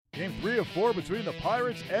Game 3 of 4 between the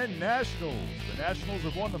Pirates and Nationals. The Nationals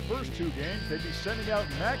have won the first 2 games. They'd be sending out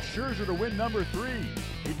Max Scherzer to win number 3.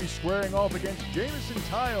 He'd be squaring off against Jameson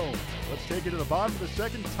Taillon. Let's take it to the bottom of the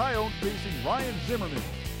second. Taillon facing Ryan Zimmerman.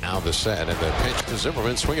 Now the set and the pitch to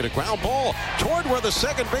Zimmerman, swinging a ground ball toward where the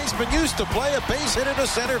second baseman used to play, a base hit into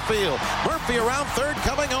center field. Murphy around third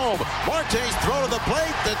coming home. Marte's throw to the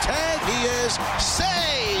plate, the tag, he is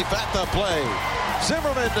safe at the plate.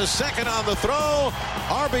 Zimmerman to second on the throw.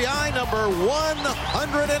 RBI number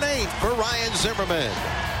 108 for Ryan Zimmerman.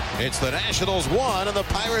 It's the Nationals 1 and the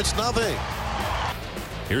Pirates nothing.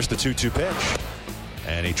 Here's the 2-2 pitch.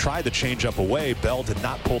 And he tried the changeup away. Bell did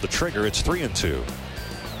not pull the trigger. It's 3-2.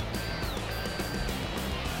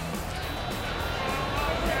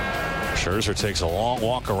 Scherzer takes a long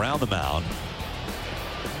walk around the mound.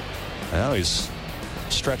 Now he's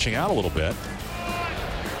stretching out a little bit.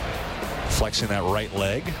 Flexing that right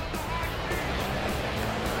leg.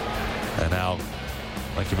 And now,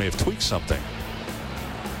 like he may have tweaked something.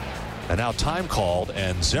 And now time called,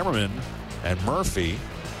 and Zimmerman and Murphy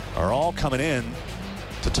are all coming in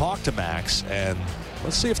to talk to Max. And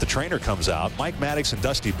let's see if the trainer comes out. Mike Maddox and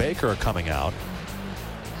Dusty Baker are coming out.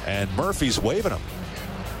 And Murphy's waving him.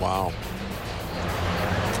 Wow.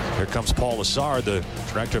 Here comes Paul Lassard, the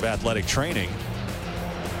director of athletic training.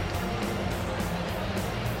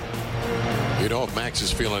 You know, if Max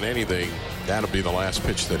is feeling anything, that'll be the last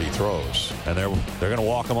pitch that he throws. And they're going to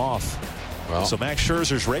walk him off. Well, so Max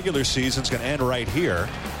Scherzer's regular season's going to end right here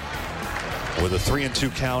with a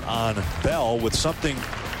 3-2 count on Bell, with something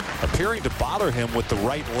appearing to bother him with the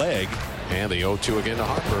right leg. And the 0-2 again to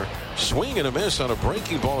Harper. Swing and a miss on a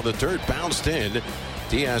breaking ball in the dirt, bounced in.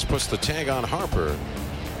 Diaz puts the tag on Harper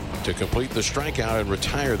to complete the strikeout and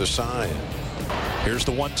retire the side. Here's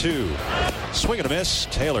the 1-2. Swing and a miss.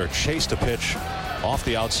 Taylor chased a pitch off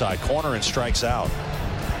the outside corner and strikes out.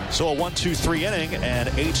 So a 1-2-3 inning, and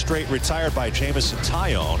 8 straight retired by Jameson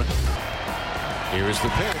Taillon. Here's the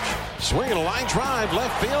pitch. Swinging a line drive,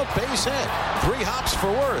 left field, base hit. 3 hops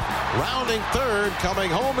for Worth. Rounding third,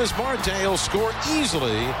 coming home is Marte. He'll score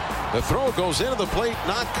easily. The throw goes into the plate,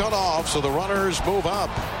 not cut off, so the runners move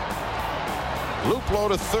up. Luplow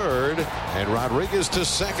to third, and Rodriguez to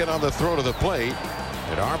second on the throw to the plate.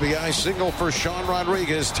 An RBI single for Sean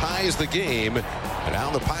Rodriguez ties the game. And now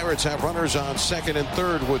the Pirates have runners on second and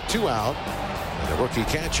third with 2 out. And the rookie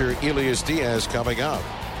catcher, Elias Diaz, coming up.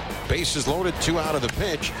 Bases loaded, 2 out of the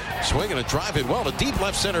pitch. Swinging a drive it well to deep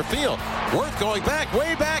left center field. Worth going back,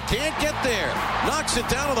 way back, can't get there. Knocks it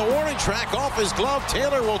down on the warning track off his glove.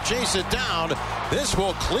 Taylor will chase it down. This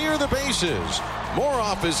will clear the bases.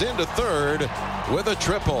 Moroff is into third with a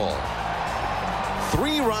triple.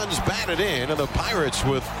 3 runs batted in, and the Pirates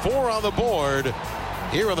with 4 on the board.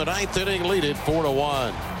 Here in the 9th inning, lead it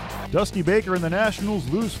 4-1. Dusty Baker and the Nationals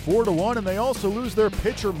lose 4-1, and they also lose their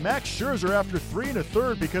pitcher Max Scherzer after 3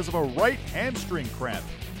 1/3 because of a right hamstring cramp.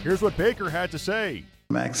 Here's what Baker had to say.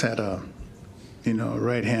 Max had a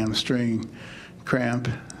right hamstring cramp,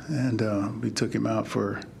 and we took him out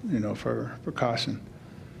for precaution.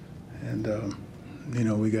 And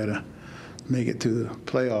we got to make it to the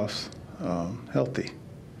playoffs healthy.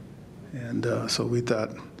 And so we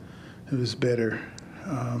thought it was better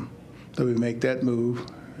that we make that move,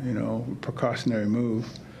 precautionary move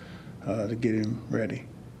to get him ready.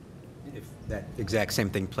 If that exact same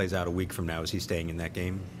thing plays out a week from now, is he staying in that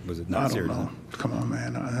game? Was it not serious? I don't know. Come on,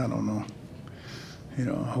 man. I don't know.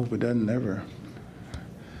 I hope it doesn't ever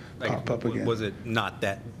pop up again. Was it not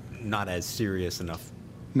as serious enough?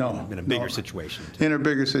 No. In a bigger situation? In a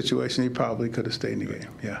bigger situation, he probably could have stayed in the game,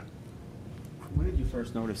 yeah. When did you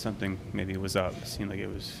first notice something maybe was up? It seemed like it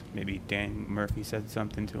was maybe Dan Murphy said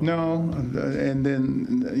something to him. No, and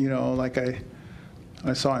then, like I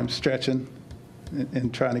saw him stretching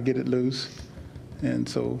and trying to get it loose. And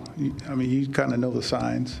so, you kind of know the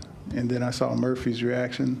signs. And then I saw Murphy's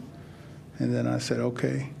reaction. And then I said,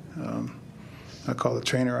 okay. I called the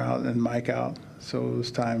trainer out and Mike out. So it was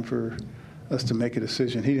time for us to make a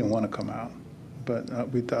decision. He didn't want to come out. But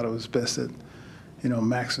we thought it was best that,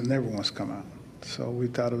 Max never wants to come out. So we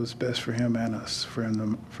thought it was best for him and us for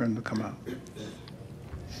him to come out.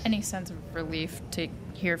 Any sense of relief to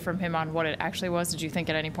hear from him on what it actually was? Did you think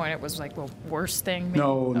at any point it was like the worst thing? Maybe?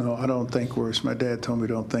 No, I don't think worse. My dad told me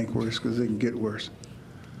don't think worse because it can get worse.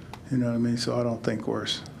 You know what I mean? So I don't think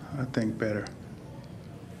worse. I think better.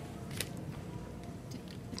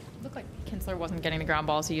 It looked like Kinsler wasn't getting the ground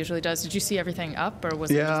balls he usually does. Did you see everything up, or was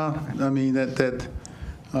it Yeah, just, I mean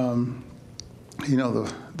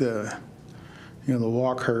the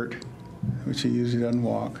walk hurt, which he usually doesn't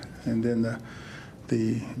walk, and then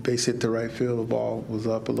the base hit to right field, the ball was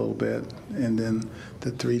up a little bit, and then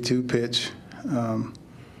the 3-2 pitch,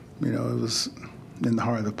 it was in the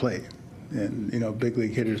heart of the plate, and big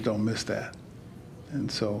league hitters don't miss that, and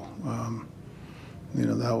so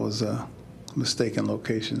that was a mistaken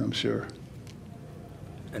location, I'm sure.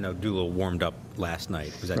 I know Doolittle warmed up last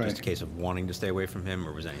night. Was that Right. just a case of wanting to stay away from him,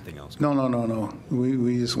 or was anything else? No.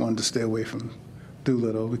 We just wanted to stay away from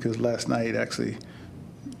Doolittle because last night actually,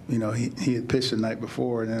 he had pitched the night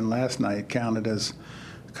before, and then last night counted as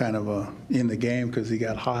kind of in the game because he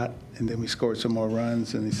got hot, and then we scored some more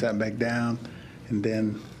runs, and he sat back down, and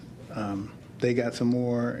then they got some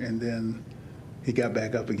more, and then he got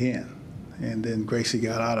back up again, and then Gracie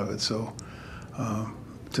got out of it. So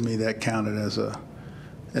to me, that counted as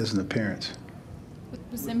an appearance.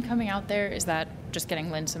 Was him coming out there, is that just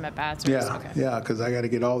getting Lynn some at-bats? Okay. Yeah, because I got to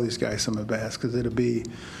get all these guys some at-bats because it'll be,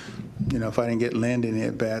 if I didn't get Lynn any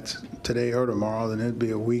at-bats today or tomorrow, then it'd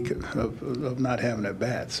be a week of not having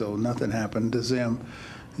at-bats. So nothing happened to Zim.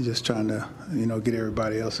 He's just trying to, get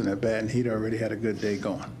everybody else in at-bat, and he'd already had a good day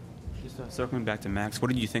going. Just circling back to Max, what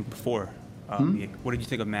did you think before? What did you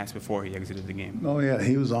think of Max before he exited the game? Oh, yeah,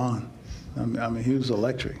 he was on. I mean, he was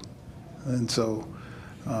electric. And so,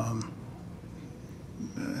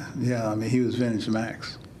 he was vintage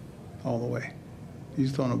Max all the way.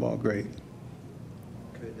 He's throwing the ball great.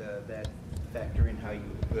 Could that factor in how you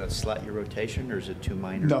slot your rotation, or is it too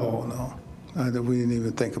minor? No. We didn't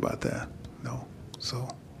even think about that. No. So,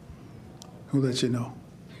 who let you know?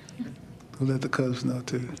 Who let the Cubs know,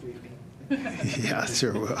 too? Yeah,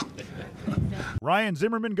 sure will. Ryan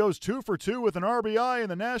Zimmerman goes 2 for 2 with an RBI in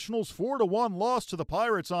the Nationals' 4-1 loss to the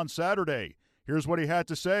Pirates on Saturday. Here's what he had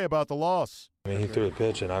to say about the loss. I mean, he threw a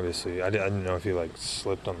pitch, and obviously, I didn't know if he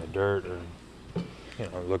slipped on the dirt or,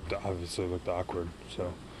 looked awkward.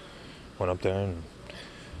 So, went up there and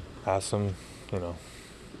asked him,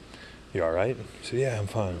 you all right? He said, yeah, I'm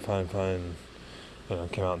fine.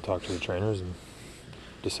 Came out and talked to the trainers and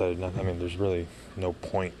decided not. I mean, there's really no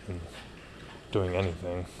point in doing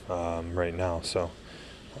anything right now. So,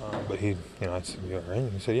 but he, I said, you all right?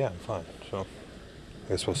 And he said, yeah, I'm fine. So, I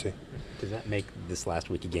guess we'll see. Does that make this last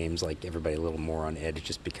week of games like everybody a little more on edge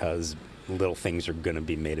just because little things are going to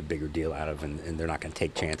be made a bigger deal out of and they're not going to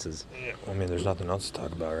take chances? Yeah, I mean, there's nothing else to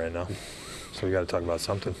talk about right now. So we got to talk about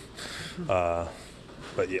something. But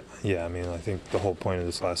yeah, I mean, I think the whole point of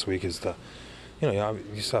this last week is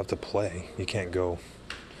you still have to play. You can't go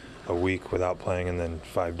a week without playing and then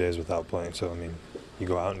 5 days without playing. So, I mean, you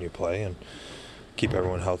go out and you play and keep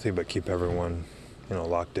everyone healthy, but keep everyone,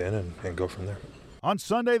 locked in and go from there. On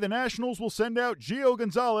Sunday, the Nationals will send out Gio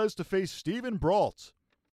Gonzalez to face Steven Brault.